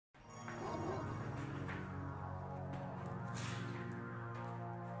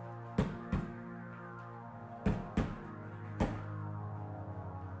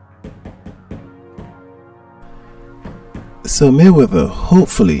So Mayweather,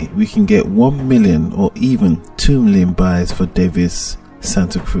 hopefully we can get 1 million or even 2 million buys for Davis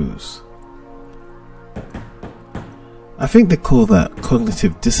Santa Cruz. I think they call that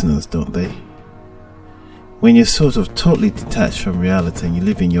cognitive dissonance, don't they? When you're sort of totally detached from reality and you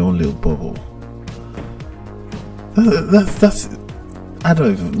live in your own little bubble. That's I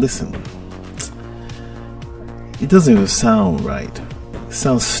don't even listen. It doesn't even sound right. It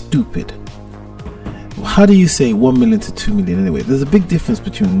sounds stupid. How do you say 1 million to 2 million anyway? There's a big difference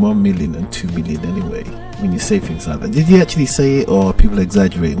between 1 million and 2 million anyway, when you say things like that. Did he actually say it, or are people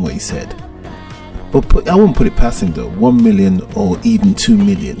exaggerating what he said? But I wouldn't put it past him though. 1 million or even 2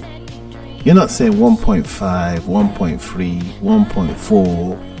 million. You're not saying 1.5, 1.3,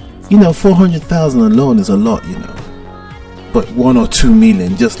 1.4. You know, 400,000 alone is a lot, you know. But 1 or 2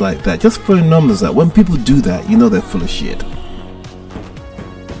 million, just like that. Just throwing numbers out. When people do that, you know they're full of shit.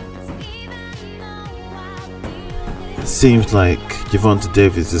 Seems like Gervonta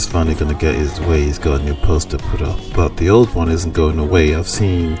Davis is finally going to get his way. He's got a new poster put up, but the old one isn't going away. I've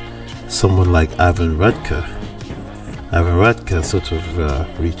seen someone like Ivan Radka sort of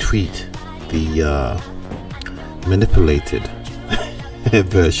retweet the manipulated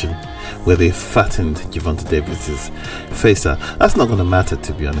version where they fattened Gervonta Davis's face out. That's not going to matter,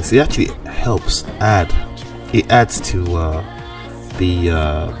 to be honest. It actually helps it adds to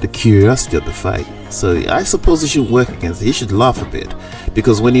the curiosity of the fight. So I suppose he should work against it. He should laugh a bit,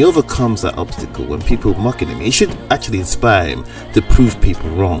 because when he overcomes that obstacle, when people mocking him, it should actually inspire him to prove people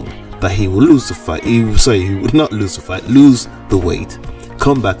wrong, that he will lose the fight. He will not lose the fight, lose the weight,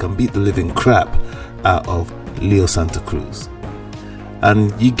 come back and beat the living crap out of Leo Santa Cruz.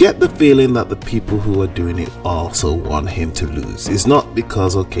 And you get the feeling that the people who are doing it also want him to lose. It's not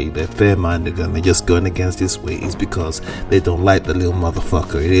because, okay, they're fair-minded and they're just going against his way. It's because they don't like the little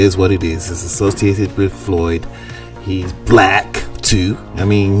motherfucker. It is what it is. It's associated with Floyd. He's black too. I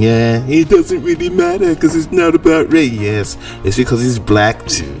mean, yeah, it doesn't really matter because it's not about race. Yes, it's because he's black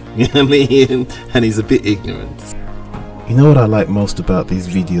too. You know what I mean? And he's a bit ignorant. You know what I like most about these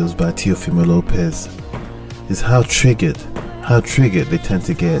videos by Teofimo Lopez is how triggered they tend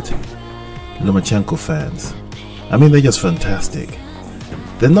to get Lomachenko fans. I mean, they're just fantastic.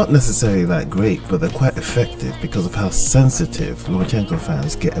 They're not necessarily that great, but they're quite effective because of how sensitive Lomachenko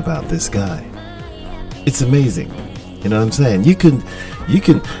fans get about this guy. It's amazing. You know what I'm saying? You can,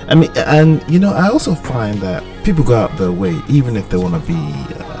 I mean, and you know, I also find that people go out their way, even if they want to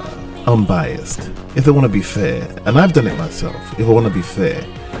be unbiased, if they want to be fair, and I've done it myself, if I want to be fair,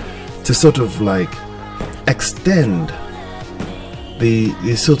 to sort of like extend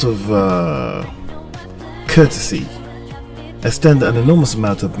the sort of courtesy, extend an enormous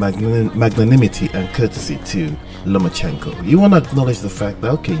amount of magnanimity and courtesy to Lomachenko. You want to acknowledge the fact that,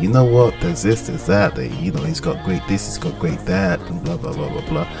 okay, you know what, there's this, there's that, you know, he's got great this, he's got great that, and blah blah blah blah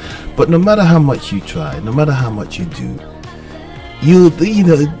blah. But no matter how much you try, no matter how much you do, you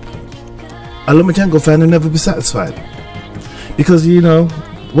know, a Lomachenko fan will never be satisfied, because you know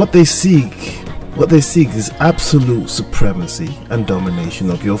what they seek is absolute supremacy and domination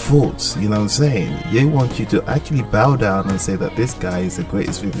of your thoughts. You know what I'm saying? They want you to actually bow down and say that this guy is the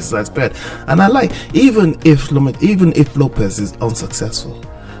greatest thing since sliced bread. And I like, even if Lopez is unsuccessful,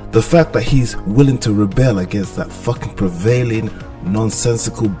 the fact that he's willing to rebel against that fucking prevailing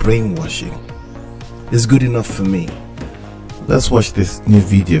nonsensical brainwashing is good enough for me. Let's watch this new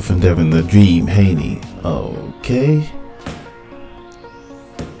video from Devin the Dream Haney. Okay.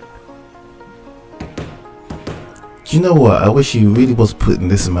 You know what? I wish he really was putting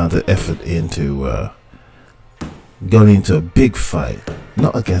this amount of effort into going into a big fight,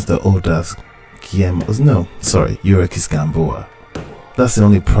 not against the old ass Guillermo. No, sorry, Yuriorkis Gamboa. That's the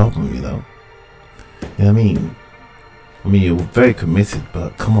only problem, you know. You know what I mean? I mean, you're very committed,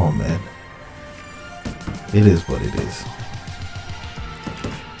 but come on, man. It is what it is.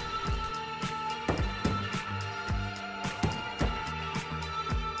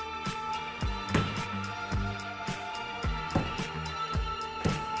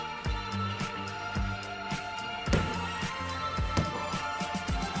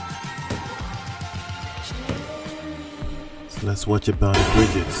 Let's watch about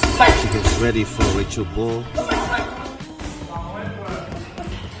Bridges. She gets ready for Rachel Ball.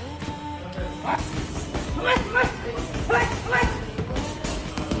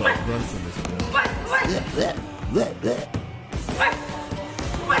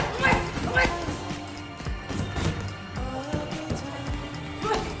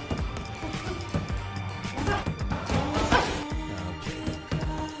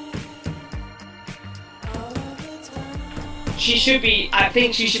 she should be. I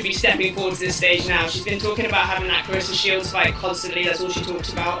think she should be stepping forward to this stage now. She's been talking about having that Carissa Shields fight constantly. That's all she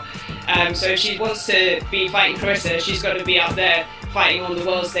talks about. So if she wants to be fighting Carissa, she's got to be up there fighting on the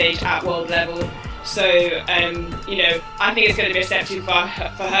world stage at world level. So you know, I think it's going to be a step too far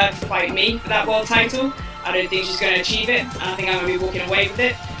for her to fight me for that world title. I don't think she's going to achieve it, and I think I'm going to be walking away with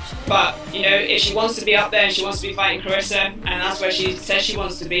it. But, you know, if she wants to be up there and she wants to be fighting Carissa, and that's where she says she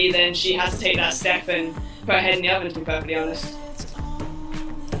wants to be, then she has to take that step and put her head in the oven, to be perfectly honest.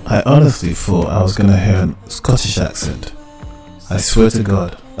 I honestly thought I was going to hear a Scottish accent. I swear to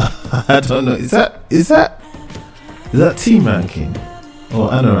God. I don't know. Is that team ranking?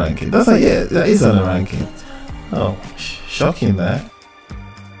 Or Anna ranking? That's like, yeah, that is Anna ranking. Oh, shocking there.